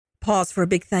pause for a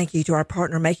big thank you to our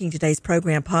partner making today's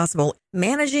program possible.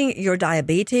 Managing your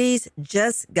diabetes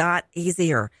just got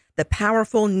easier. The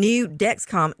powerful new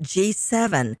Dexcom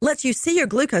G7 lets you see your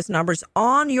glucose numbers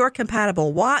on your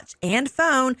compatible watch and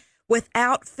phone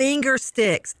without finger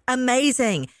sticks.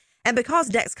 Amazing. And because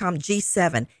Dexcom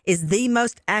G7 is the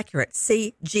most accurate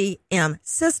CGM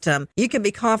system, you can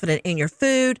be confident in your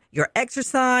food, your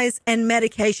exercise, and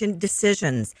medication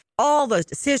decisions. All those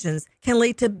decisions can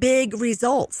lead to big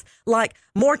results, like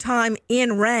more time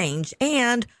in range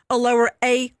and a lower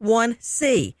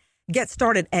A1C. Get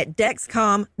started at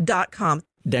Dexcom.com.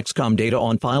 Dexcom data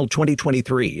on file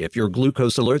 2023. If your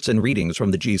glucose alerts and readings from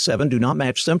the G7 do not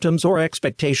match symptoms or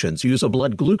expectations, use a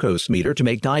blood glucose meter to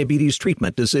make diabetes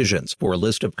treatment decisions. For a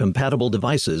list of compatible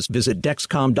devices, visit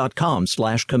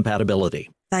Dexcom.com/compatibility.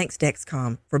 Thanks,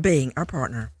 Dexcom, for being our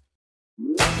partner.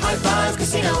 High Five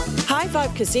Casino. High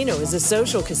Five Casino is a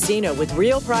social casino with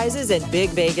real prizes and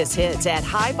big Vegas hits at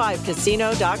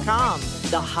highfivecasino.com.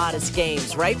 The hottest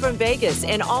games right from Vegas,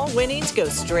 and all winnings go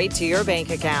straight to your bank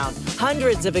account.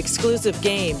 Hundreds of exclusive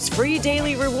games, free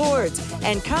daily rewards,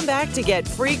 and come back to get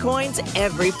free coins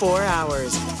every 4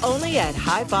 hours. Only at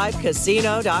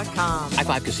highfivecasino.com. High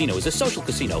Five Casino is a social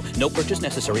casino. No purchase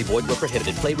necessary. Void where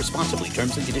prohibited. Play responsibly.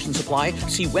 Terms and conditions apply.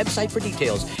 See website for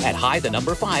details at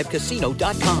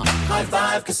high5casino.com. High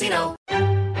Five Casino.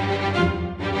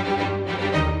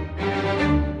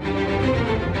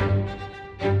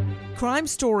 Crime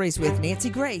Stories with Nancy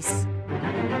Grace.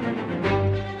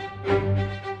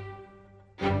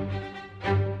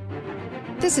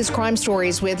 This is Crime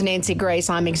Stories with Nancy Grace.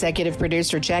 I'm executive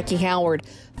producer Jackie Howard.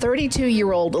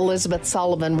 32-year-old Elizabeth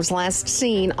Sullivan was last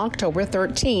seen October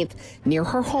 13th near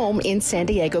her home in San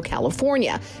Diego,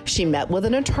 California. She met with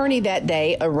an attorney that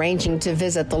day, arranging to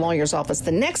visit the lawyer's office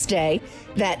the next day.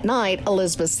 That night,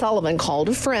 Elizabeth Sullivan called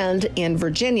a friend in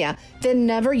Virginia, then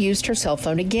never used her cell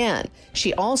phone again.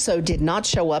 She also did not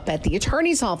show up at the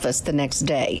attorney's office the next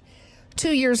day.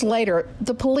 2 years later,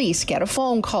 the police get a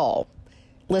phone call.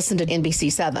 Listen to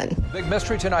NBC7. Big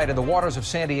mystery tonight in the waters of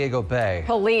San Diego Bay.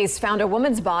 Police found a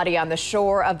woman's body on the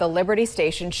shore of the Liberty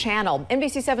Station Channel.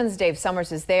 NBC7's Dave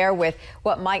Summers is there with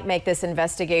what might make this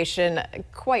investigation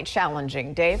quite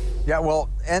challenging. Dave? Yeah, well,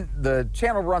 and the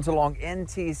channel runs along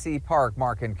NTC Park,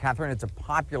 Mark and Catherine. It's a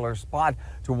popular spot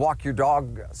to walk your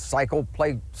dog, cycle,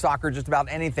 play soccer, just about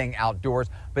anything outdoors.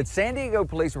 But San Diego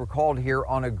police were called here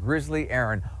on a grisly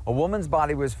errand. A woman's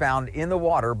body was found in the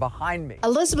water behind me.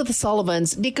 Elizabeth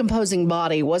Sullivan's decomposing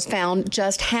body was found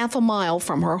just half a mile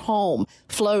from her home,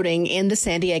 floating in the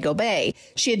San Diego Bay.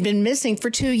 She had been missing for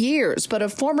 2 years, but a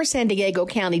former San Diego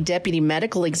County deputy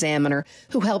medical examiner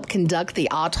who helped conduct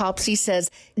the autopsy says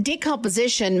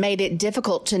decomposition made it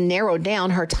difficult to narrow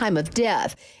down her time of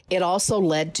death. It also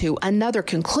led to another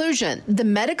conclusion. The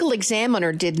medical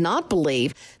examiner did not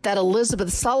believe that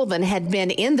Elizabeth Sullivan had been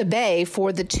in the bay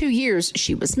for the 2 years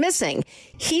she was missing.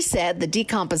 He said the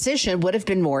decomposition would have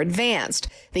been more advanced.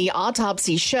 The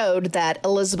autopsy showed that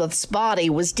Elizabeth's body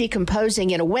was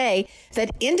decomposing in a way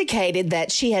that indicated that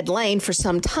she had lain for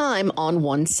some time on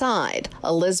one side.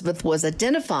 Elizabeth was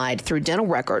identified through dental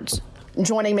records.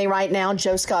 Joining me right now,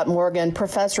 Joe Scott Morgan,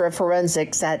 professor of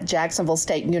forensics at Jacksonville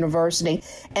State University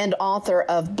and author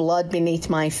of Blood Beneath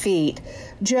My Feet.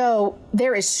 Joe,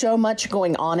 there is so much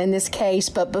going on in this case,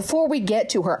 but before we get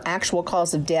to her actual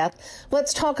cause of death,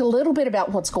 let's talk a little bit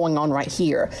about what's going on right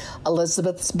here.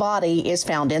 Elizabeth's body is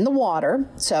found in the water.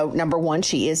 So, number one,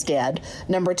 she is dead.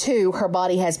 Number two, her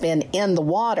body has been in the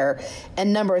water.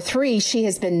 And number three, she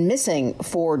has been missing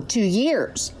for 2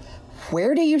 years.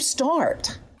 Where do you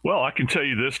start? Well, I can tell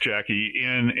you this, Jackie,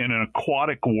 in an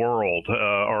aquatic world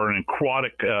or an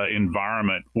aquatic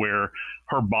environment where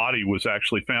her body was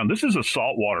actually found, this is a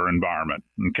saltwater environment,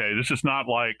 okay? This is not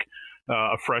like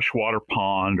a freshwater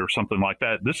pond or something like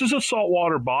that. This is a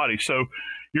saltwater body, so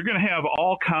you're going to have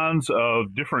all kinds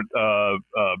of different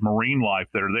marine life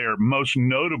that are there. Most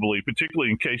notably, particularly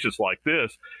in cases like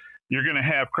this, you're going to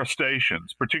have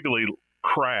crustaceans, particularly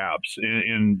crabs,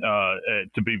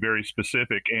 to be very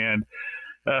specific. And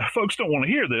folks don't want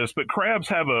to hear this, but crabs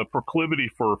have a proclivity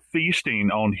for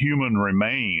feasting on human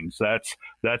remains. That's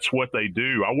what they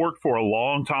do. I worked for a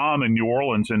long time in New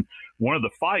Orleans, and one of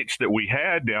the fights that we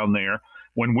had down there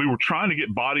when we were trying to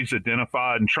get bodies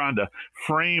identified and trying to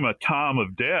frame a time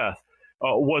of death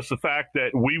was the fact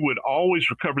that we would always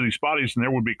recover these bodies and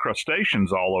there would be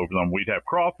crustaceans all over them. We'd have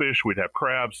crawfish, we'd have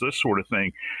crabs, this sort of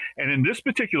thing. And in this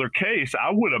particular case,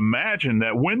 I would imagine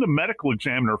that when the medical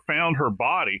examiner found her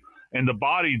body, and the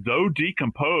body, though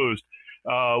decomposed,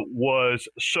 was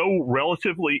so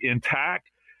relatively intact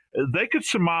they could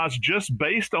surmise just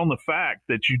based on the fact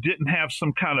that you didn't have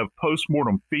some kind of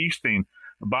postmortem feasting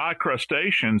by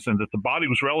crustaceans and that the body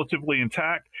was relatively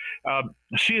intact.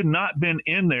 She had not been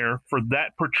in there for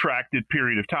that protracted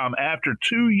period of time. After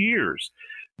 2 years,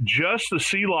 just the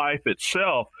sea life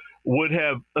itself would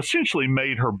have essentially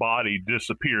made her body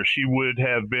disappear. She would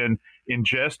have been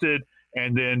ingested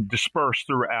and then dispersed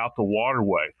throughout the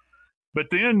waterway. But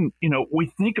then,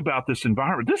 we think about this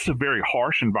environment. This is a very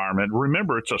harsh environment.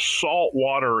 Remember, it's a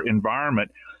saltwater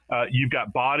environment. You've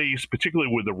got bodies,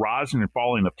 particularly with the rising and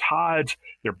falling of tides.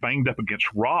 They're banged up against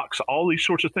rocks, all these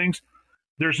sorts of things.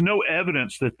 There's no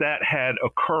evidence that that had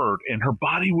occurred, and her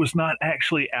body was not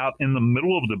actually out in the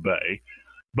middle of the bay,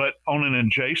 but on an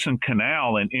adjacent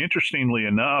canal. And interestingly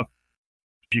enough,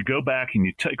 if you go back and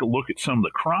you take a look at some of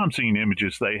the crime scene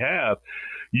images they have,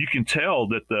 you can tell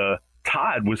that the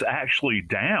tide was actually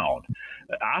down.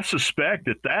 I suspect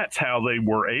that that's how they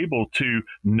were able to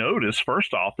notice,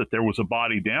 first off, that there was a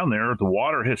body down there. The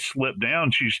water has slipped down.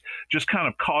 She's just kind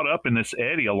of caught up in this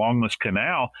eddy along this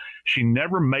canal. She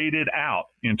never made it out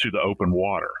into the open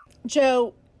water.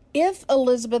 Joe, if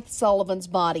Elizabeth Sullivan's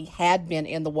body had been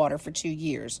in the water for 2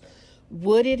 years,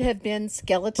 would it have been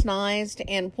skeletonized?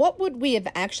 And what would we have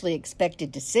actually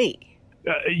expected to see?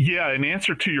 Yeah, in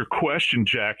answer to your question,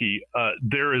 Jackie,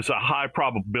 there is a high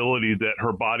probability that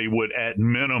her body would, at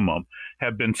minimum,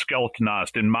 have been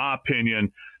skeletonized. In my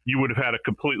opinion, you would have had a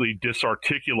completely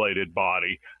disarticulated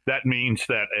body. That means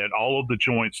that at all of the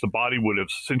joints, the body would have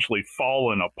essentially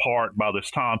fallen apart by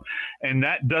this time. And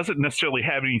that doesn't necessarily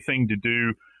have anything to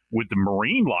do with the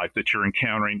marine life that you're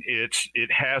encountering. It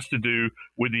has to do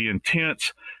with the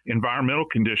intense environmental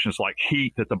conditions like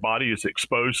heat that the body is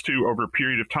exposed to over a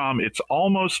period of time. It's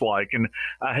almost like, and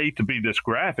I hate to be this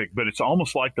graphic, but it's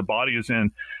almost like the body is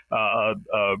in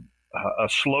a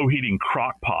slow heating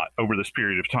crock pot over this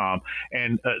period of time.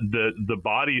 And the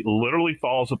body literally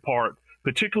falls apart,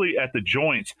 particularly at the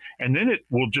joints, and then it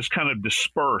will just kind of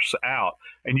disperse out.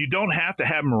 And you don't have to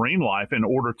have marine life in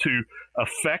order to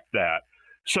affect that.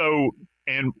 So,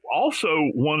 and also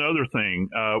one other thing,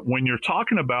 when you're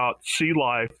talking about sea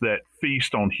life that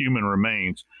feast on human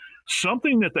remains,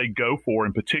 something that they go for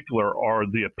in particular are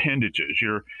the appendages.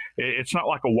 It's not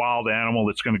like a wild animal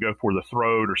that's going to go for the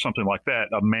throat or something like that.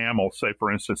 A mammal, say,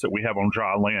 for instance, that we have on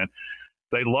dry land.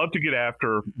 They love to get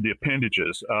after the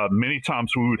appendages. Many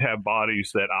times we would have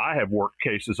bodies that I have worked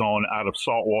cases on out of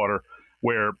saltwater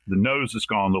where the nose is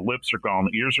gone, the lips are gone,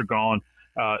 the ears are gone.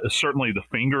 Certainly the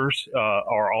fingers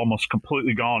are almost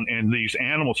completely gone, and these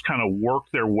animals kind of work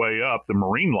their way up, the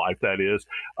marine life that is,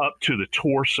 up to the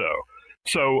torso.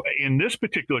 So in this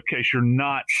particular case, you're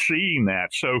not seeing that.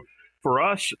 So for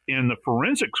us in the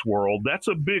forensics world, that's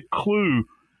a big clue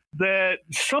that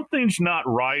something's not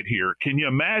right here. Can you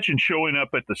imagine showing up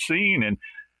at the scene and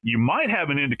you might have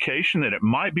an indication that it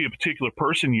might be a particular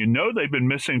person? You know they've been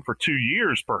missing for 2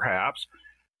 years perhaps,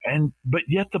 but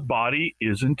yet the body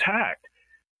is intact.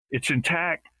 It's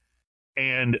intact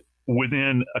and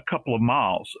within a couple of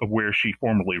miles of where she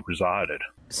formerly resided.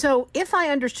 So if I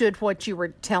understood what you were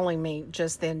telling me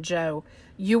just then, Joe,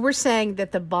 you were saying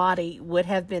that the body would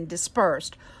have been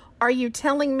dispersed. Are you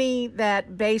telling me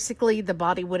that basically the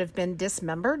body would have been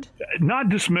dismembered? Not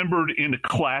dismembered in the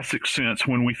classic sense.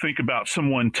 When we think about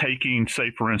someone taking,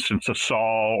 say, for instance, a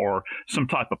saw or some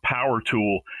type of power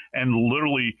tool and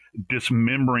literally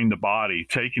dismembering the body,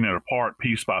 taking it apart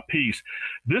piece by piece,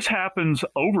 this happens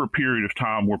over a period of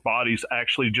time where bodies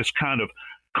actually just kind of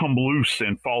come loose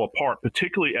and fall apart,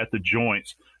 particularly at the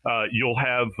joints. You'll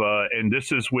have, and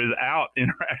this is without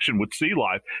interaction with sea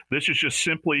life, this is just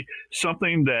simply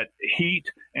something that heat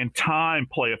and time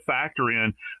play a factor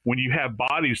in when you have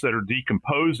bodies that are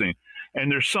decomposing.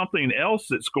 And there's something else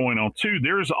that's going on too.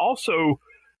 There's also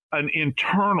an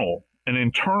internal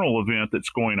event that's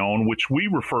going on, which we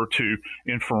refer to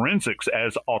in forensics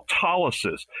as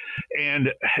autolysis. And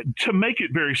to make it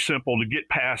very simple, to get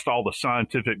past all the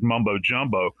scientific mumbo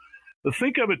jumbo,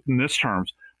 think of it in this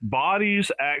terms.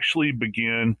 Bodies actually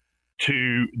begin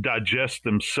to digest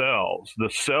themselves.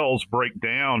 The cells break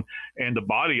down and the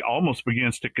body almost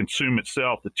begins to consume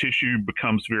itself. The tissue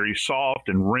becomes very soft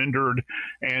and rendered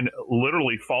and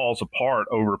literally falls apart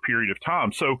over a period of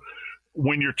time. So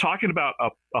when you're talking about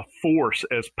a force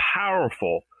as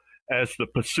powerful as the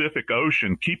Pacific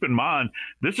Ocean, keep in mind,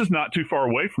 this is not too far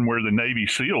away from where the Navy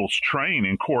SEALs train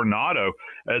in Coronado.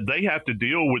 They have to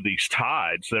deal with these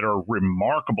tides that are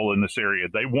remarkable in this area.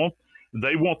 They want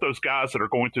those guys that are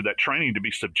going through that training to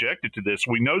be subjected to this.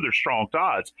 We know there's strong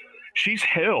tides. She's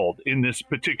held in this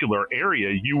particular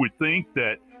area. You would think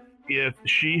that if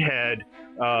she had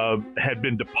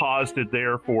been deposited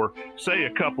there for, say,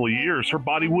 a couple of years, her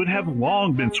body would have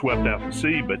long been swept out to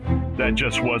sea, but that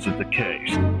just wasn't the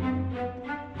case.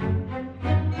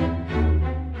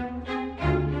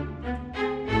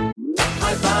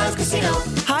 High Five Casino.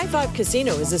 High Five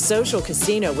Casino is a social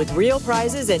casino with real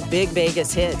prizes and big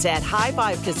Vegas hits at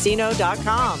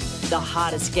highfivecasino.com. The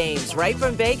hottest games right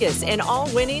from Vegas, and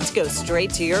all winnings go straight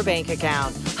to your bank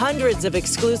account. Hundreds of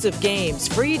exclusive games,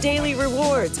 free daily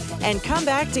rewards, and come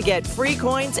back to get free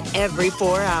coins every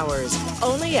 4 hours.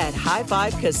 Only at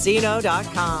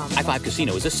highfivecasino.com. High Five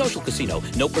Casino is a social casino.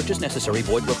 No purchase necessary.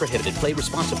 Void where prohibited. Play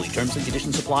responsibly. Terms and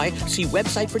conditions apply. See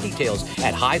website for details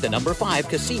at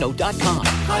high5casino.com.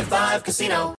 High Five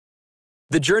Casino.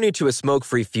 The journey to a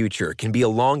smoke-free future can be a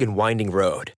long and winding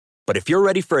road. But if you're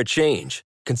ready for a change,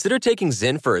 consider taking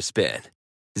Zyn for a spin.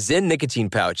 Zyn nicotine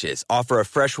pouches offer a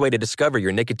fresh way to discover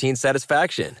your nicotine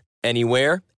satisfaction.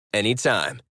 Anywhere,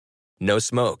 anytime. No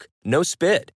smoke, no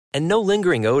spit, and no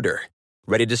lingering odor.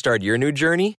 Ready to start your new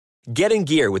journey? Get in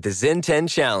gear with the Zyn 10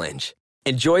 Challenge.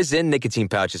 Enjoy Zyn nicotine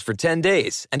pouches for 10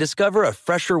 days and discover a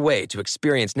fresher way to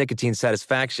experience nicotine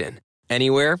satisfaction.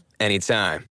 Anywhere,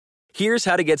 anytime. Here's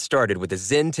how to get started with the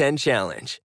Zyn 10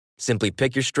 Challenge. Simply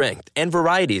pick your strength and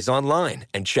varieties online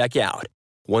and check out.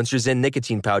 Once your Zyn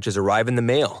nicotine pouches arrive in the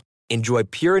mail, enjoy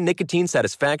pure nicotine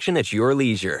satisfaction at your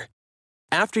leisure.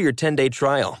 After your 10-day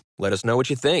trial, let us know what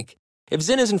you think. If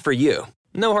Zyn isn't for you,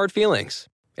 no hard feelings.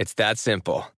 It's that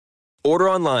simple. Order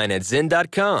online at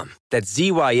Zyn.com, that's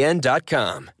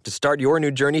ZYN.com, to start your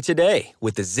new journey today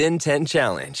with the Zyn 10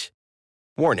 Challenge.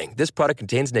 Warning, this product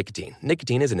contains nicotine.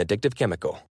 Nicotine is an addictive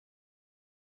chemical.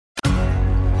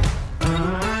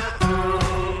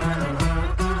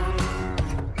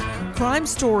 Crime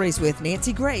Stories with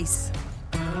Nancy Grace.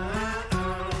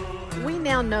 We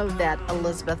now know that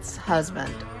Elizabeth's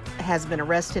husband has been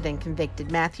arrested and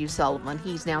convicted, Matthew Sullivan.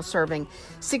 He's now serving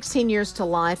 16 years to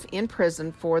life in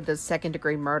prison for the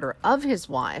second-degree murder of his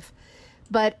wife.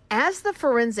 But as the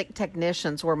forensic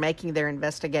technicians were making their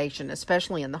investigation,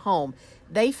 especially in the home,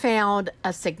 they found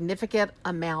a significant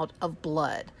amount of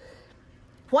blood.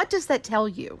 What does that tell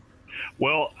you?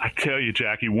 Well, I tell you,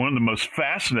 Jackie, one of the most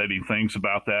fascinating things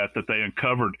about that they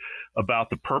uncovered about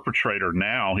the perpetrator,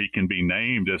 now he can be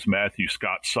named as Matthew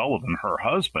Scott Sullivan, her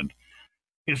husband,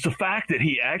 is the fact that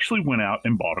he actually went out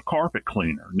and bought a carpet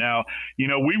cleaner. Now,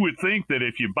 we would think that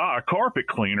if you buy a carpet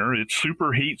cleaner, it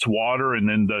superheats water and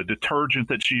then the detergent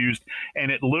that's used,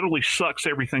 and it literally sucks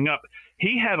everything up.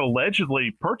 He had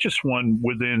allegedly purchased one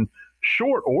within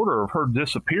short order of her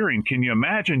disappearing. Can you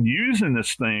imagine using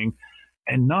this thing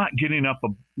and not getting up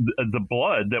the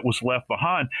blood that was left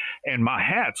behind? And my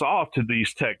hat's off to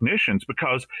these technicians,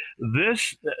 because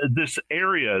this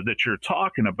area that you're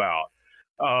talking about,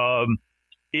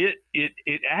 it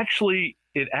actually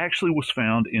was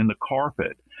found in the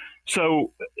carpet.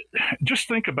 So just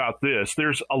think about this.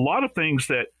 There's a lot of things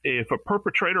that if a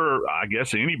perpetrator, I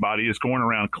guess anybody, is going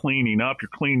around cleaning up, you're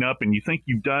cleaning up and you think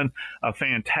you've done a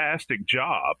fantastic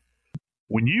job.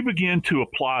 When you begin to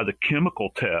apply the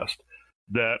chemical test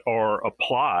that are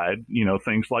applied,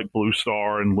 things like Blue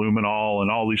Star and luminol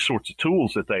and all these sorts of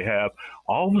tools that they have,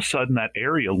 all of a sudden that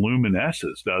area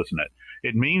luminesces, doesn't it?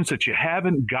 It means that you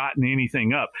haven't gotten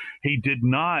anything up. He did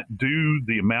not do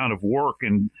the amount of work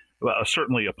and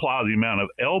certainly apply the amount of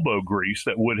elbow grease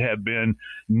that would have been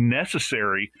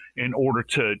necessary in order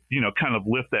to, kind of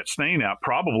lift that stain out.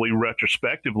 Probably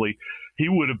retrospectively, he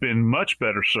would have been much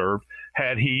better served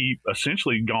had he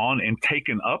essentially gone and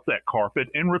taken up that carpet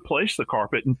and replaced the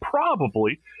carpet. And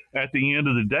probably at the end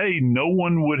of the day, no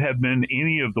one would have been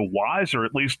any of the wiser,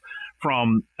 at least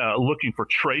from looking for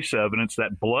trace evidence,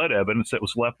 that blood evidence that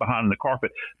was left behind in the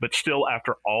carpet. But still,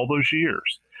 after all those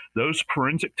years, those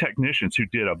forensic technicians who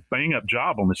did a bang-up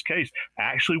job on this case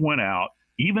actually went out,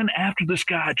 even after this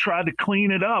guy had tried to clean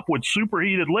it up with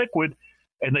superheated liquid,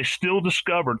 and they still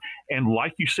discovered, and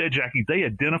like you said, Jackie, they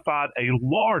identified a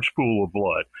large pool of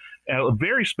blood,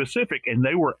 very specific, and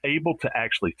they were able to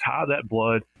actually tie that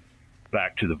blood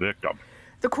back to the victim.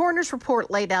 The coroner's report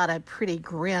laid out a pretty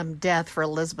grim death for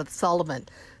Elizabeth Sullivan.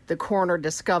 The coroner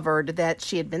discovered that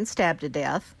she had been stabbed to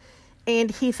death,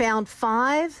 and he found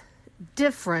 5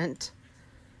 different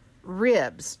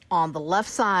ribs on the left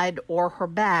side or her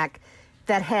back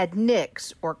that had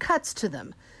nicks or cuts to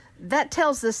them. That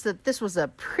tells us that this was a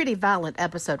pretty violent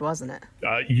episode, wasn't it?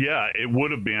 Yeah, it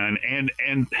would have been. And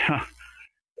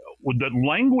the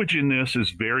language in this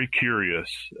is very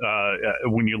curious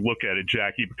when you look at it,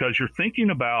 Jackie, because you're thinking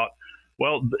about,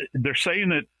 well, they're saying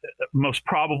that most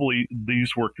probably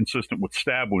these were consistent with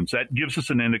stab wounds. That gives us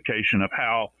an indication of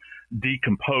how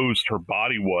decomposed her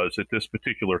body was at this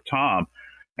particular time.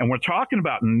 And we're talking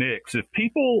about nicks. If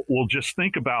people will just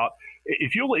think about,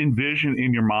 if you'll envision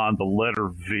in your mind the letter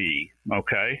V,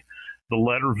 okay, the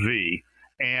letter V,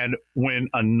 and when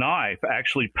a knife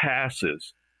actually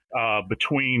passes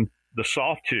between the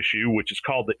soft tissue, which is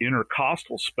called the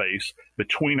intercostal space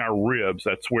between our ribs,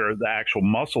 that's where the actual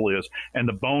muscle is, and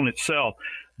the bone itself,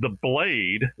 the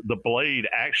blade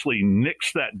actually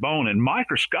nicks that bone. And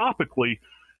microscopically,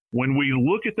 when we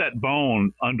look at that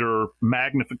bone under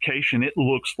magnification, it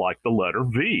looks like the letter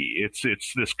V.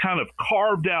 It's this kind of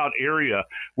carved out area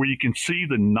where you can see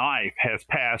the knife has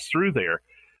passed through there.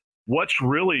 What's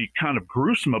really kind of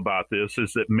gruesome about this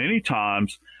is that many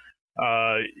times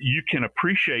you can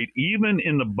appreciate, even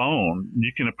in the bone,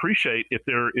 you can appreciate if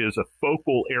there is a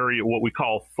focal area, what we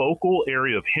call focal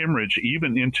area of hemorrhage,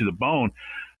 even into the bone.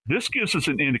 This gives us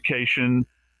an indication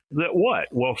that what?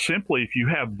 Well, simply if you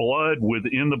have blood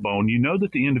within the bone, you know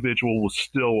that the individual was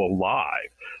still alive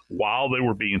while they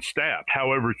were being stabbed.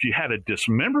 However, if you had a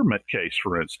dismemberment case,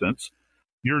 for instance,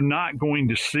 you're not going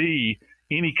to see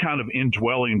any kind of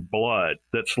indwelling blood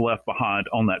that's left behind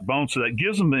on that bone. So that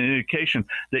gives them an indication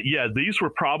that, yeah, these were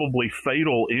probably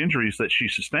fatal injuries that she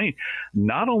sustained.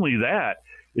 Not only that,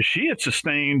 she had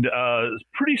sustained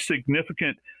pretty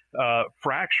significant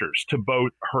fractures to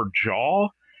both her jaw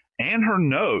and her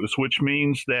nose, which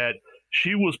means that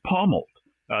she was pummeled.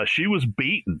 She was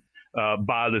beaten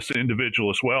by this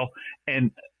individual as well.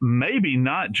 And maybe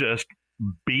not just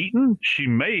beaten, she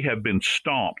may have been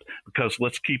stomped, because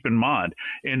let's keep in mind,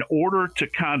 in order to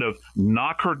kind of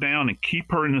knock her down and keep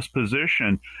her in this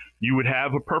position, you would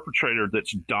have a perpetrator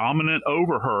that's dominant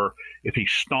over her. If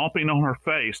he's stomping on her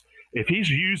face, if he's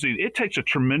using, it takes a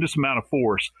tremendous amount of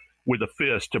force with a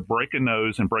fist to break a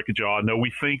nose and break a jaw. No,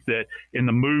 we think that in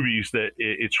the movies that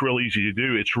it's real easy to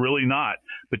do. It's really not.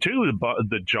 Particularly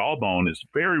the jawbone is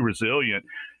very resilient.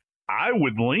 I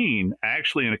would lean,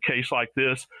 actually, in a case like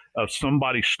this, of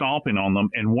somebody stomping on them.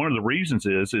 And one of the reasons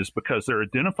is because they're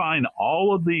identifying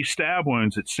all of these stab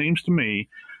wounds. It seems to me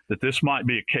that this might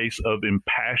be a case of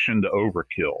impassioned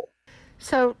overkill.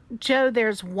 So, Joe,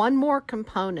 there's one more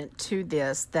component to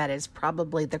this that is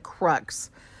probably the crux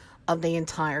of the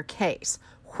entire case.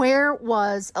 Where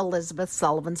was Elizabeth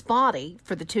Sullivan's body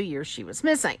for the 2 years she was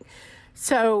missing?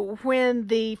 So when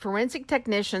the forensic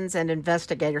technicians and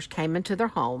investigators came into their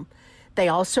home, they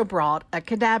also brought a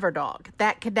cadaver dog.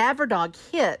 That cadaver dog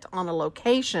hit on a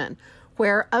location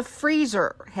where a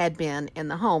freezer had been in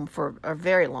the home for a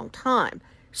very long time.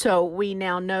 So we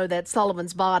now know that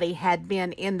Sullivan's body had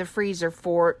been in the freezer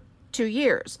for 2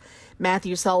 years.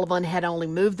 Matthew Sullivan had only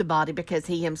moved the body because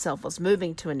he himself was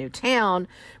moving to a new town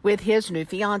with his new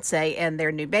fiance and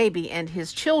their new baby and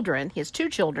his children, his 2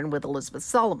 children with Elizabeth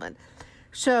Sullivan.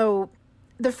 So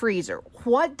the freezer,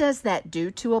 what does that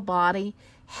do to a body?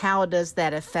 How does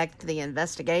that affect the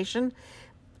investigation?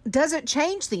 Does it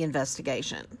change the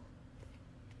investigation?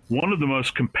 One of the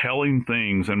most compelling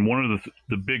things, and one of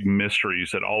the big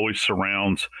mysteries that always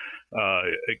surrounds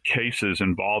cases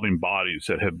involving bodies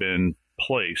that have been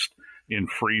placed in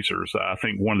freezers. I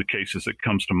think one of the cases that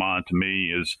comes to mind to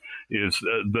me is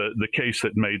the case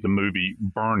that made the movie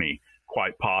Bernie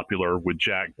quite popular with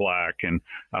Jack Black, and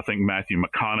I think Matthew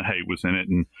McConaughey was in it.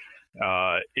 And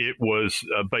it was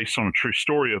based on a true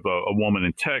story of a woman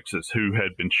in Texas who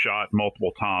had been shot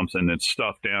multiple times and then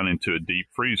stuffed down into a deep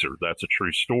freezer. That's a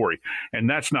true story. And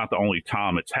that's not the only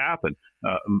time it's happened.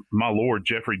 My Lord,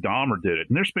 Jeffrey Dahmer did it.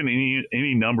 And there's been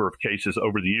any number of cases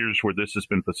over the years where this has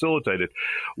been facilitated.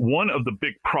 One of the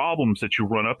big problems that you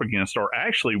run up against, or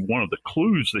actually one of the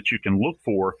clues that you can look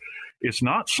for, is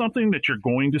not something that you're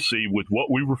going to see with what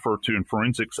we refer to in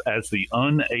forensics as the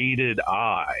unaided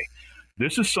eye.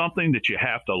 This is something that you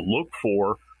have to look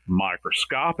for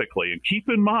microscopically. And keep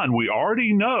in mind, we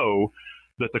already know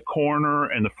that the coroner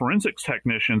and the forensics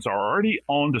technicians are already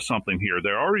onto something here. They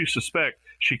already suspect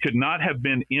she could not have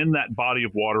been in that body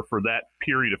of water for that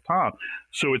period of time.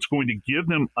 So it's going to give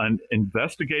them an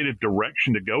investigative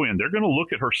direction to go in. They're going to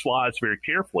look at her slides very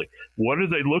carefully. What are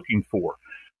they looking for?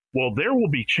 Well, there will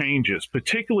be changes,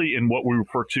 particularly in what we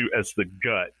refer to as the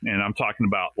gut. And I'm talking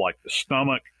about like the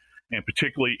stomach, and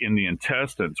particularly in the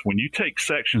intestines. When you take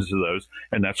sections of those,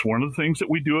 and that's one of the things that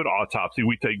we do at autopsy,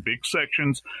 we take big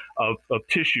sections of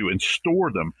tissue and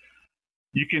store them.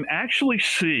 You can actually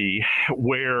see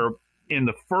where in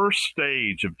the first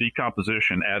stage of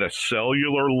decomposition at a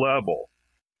cellular level,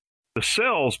 the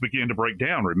cells begin to break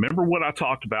down. Remember what I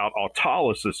talked about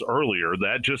autolysis earlier?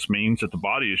 That just means that the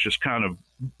body is just kind of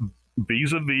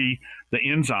vis-a-vis the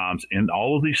enzymes in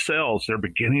all of these cells, they're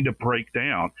beginning to break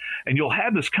down. And you'll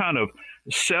have this kind of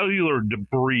cellular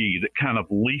debris that kind of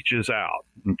leaches out.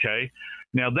 Okay.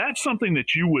 Now, that's something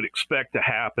that you would expect to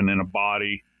happen in a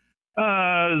body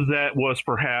that was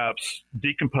perhaps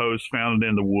decomposed, found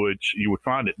in the woods. You would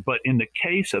find it. But in the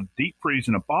case of deep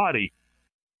freezing a body,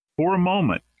 for a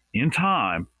moment in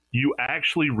time, you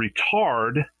actually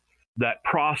retard that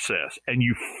process and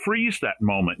you freeze that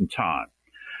moment in time.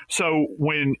 So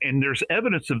and there's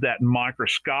evidence of that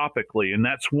microscopically, and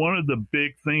that's one of the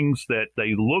big things that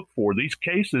they look for. These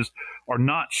cases are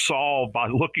not solved by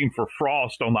looking for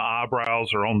frost on the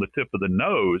eyebrows or on the tip of the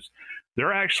nose.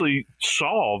 They're actually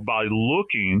solved by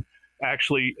looking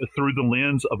actually through the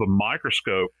lens of a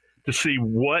microscope to see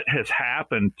what has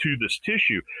happened to this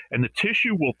tissue. And the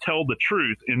tissue will tell the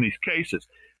truth in these cases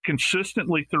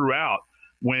consistently throughout.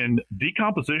 When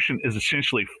decomposition is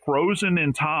essentially frozen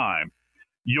in time,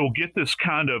 you'll get this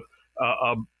kind of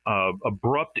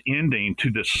abrupt ending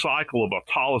to this cycle of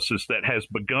autolysis that has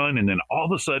begun, and then all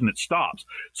of a sudden it stops.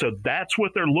 So that's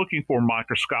what they're looking for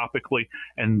microscopically,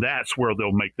 and that's where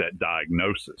they'll make that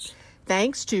diagnosis.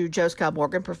 Thanks to Joe Scott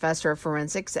Morgan, professor of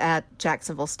forensics at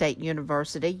Jacksonville State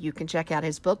University. You can check out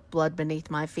his book, Blood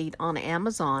Beneath My Feet, on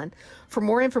Amazon. For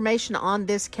more information on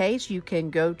this case, you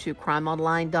can go to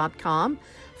crimeonline.com.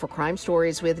 For Crime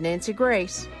Stories with Nancy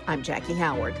Grace, I'm Jackie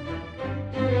Howard.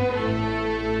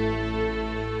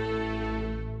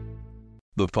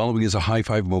 The following is a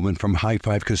high-five moment from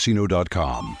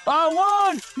highfivecasino.com. I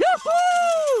won!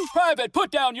 Yahoo! Private,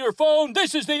 put down your phone.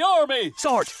 This is the Army.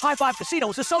 Sarge, High Five Casino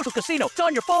is a social casino. It's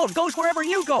on your phone. Goes wherever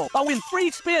you go. I win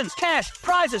free spins, cash,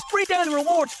 prizes, free daily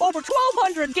rewards, over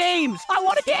 1,200 games. I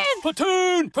won again.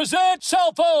 Platoon, present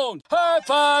cell phone. High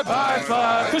Five. High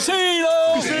Five.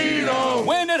 Casino. Casino.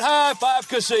 Win at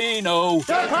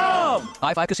highfivecasino.com.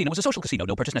 High Five Casino is a social casino.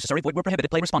 No purchase necessary. Void where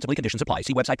prohibited. Play responsibly. Conditions apply.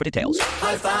 See website for details.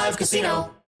 High Five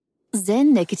Casino. Zyn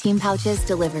nicotine pouches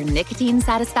deliver nicotine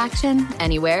satisfaction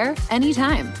anywhere,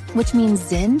 anytime, which means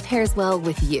Zyn pairs well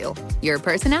with you, your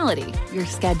personality, your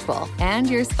schedule, and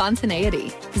your spontaneity.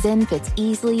 Zyn fits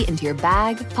easily into your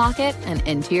bag, pocket, and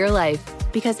into your life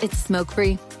because it's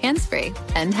smoke-free, hands-free,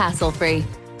 and hassle-free.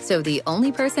 So the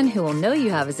only person who will know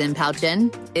you have a Zyn pouch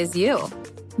in is you.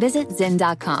 Visit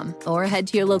Zyn.com or head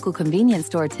to your local convenience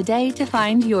store today to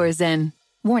find your Zyn.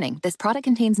 Warning, this product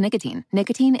contains nicotine.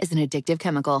 Nicotine is an addictive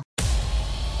chemical.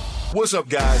 What's up,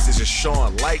 guys? This is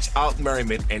Sean Lights Out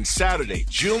Merriman, and Saturday,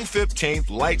 June 15th,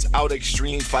 Lights Out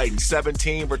Extreme Fighting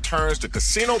 17 returns to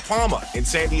Casino Palma in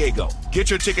San Diego. Get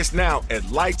your tickets now at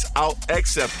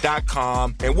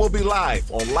lightsoutxf.com, and we'll be live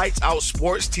on Lights Out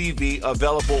Sports TV,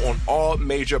 available on all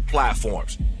major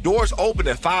platforms. Doors open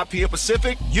at 5 p.m.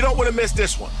 Pacific. You don't want to miss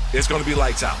this one. It's going to be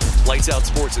lights out. Lights Out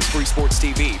Sports is free sports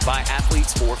TV by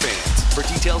athletes for fans. For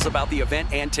details about the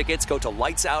event and tickets, go to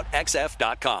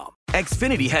lightsoutxf.com.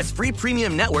 Xfinity has free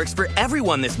premium networks for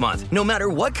everyone this month, no matter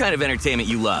what kind of entertainment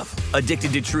you love.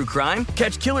 Addicted to true crime?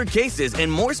 Catch killer cases and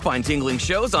more spine-tingling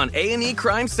shows on A&E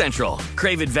Crime Central.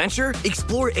 Crave adventure?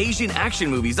 Explore Asian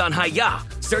action movies on Hi-Ya.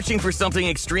 Searching for something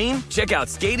extreme? Check out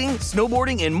skating,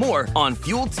 snowboarding, and more on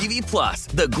Fuel TV Plus,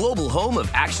 the global home of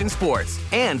action sports.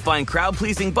 And find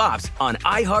crowd-pleasing bops on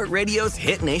iHeartRadio's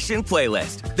Hit Nation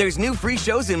playlist. There's new free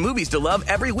shows and movies to love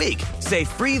every week. Say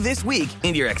free this week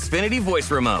in your Xfinity voice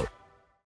remote.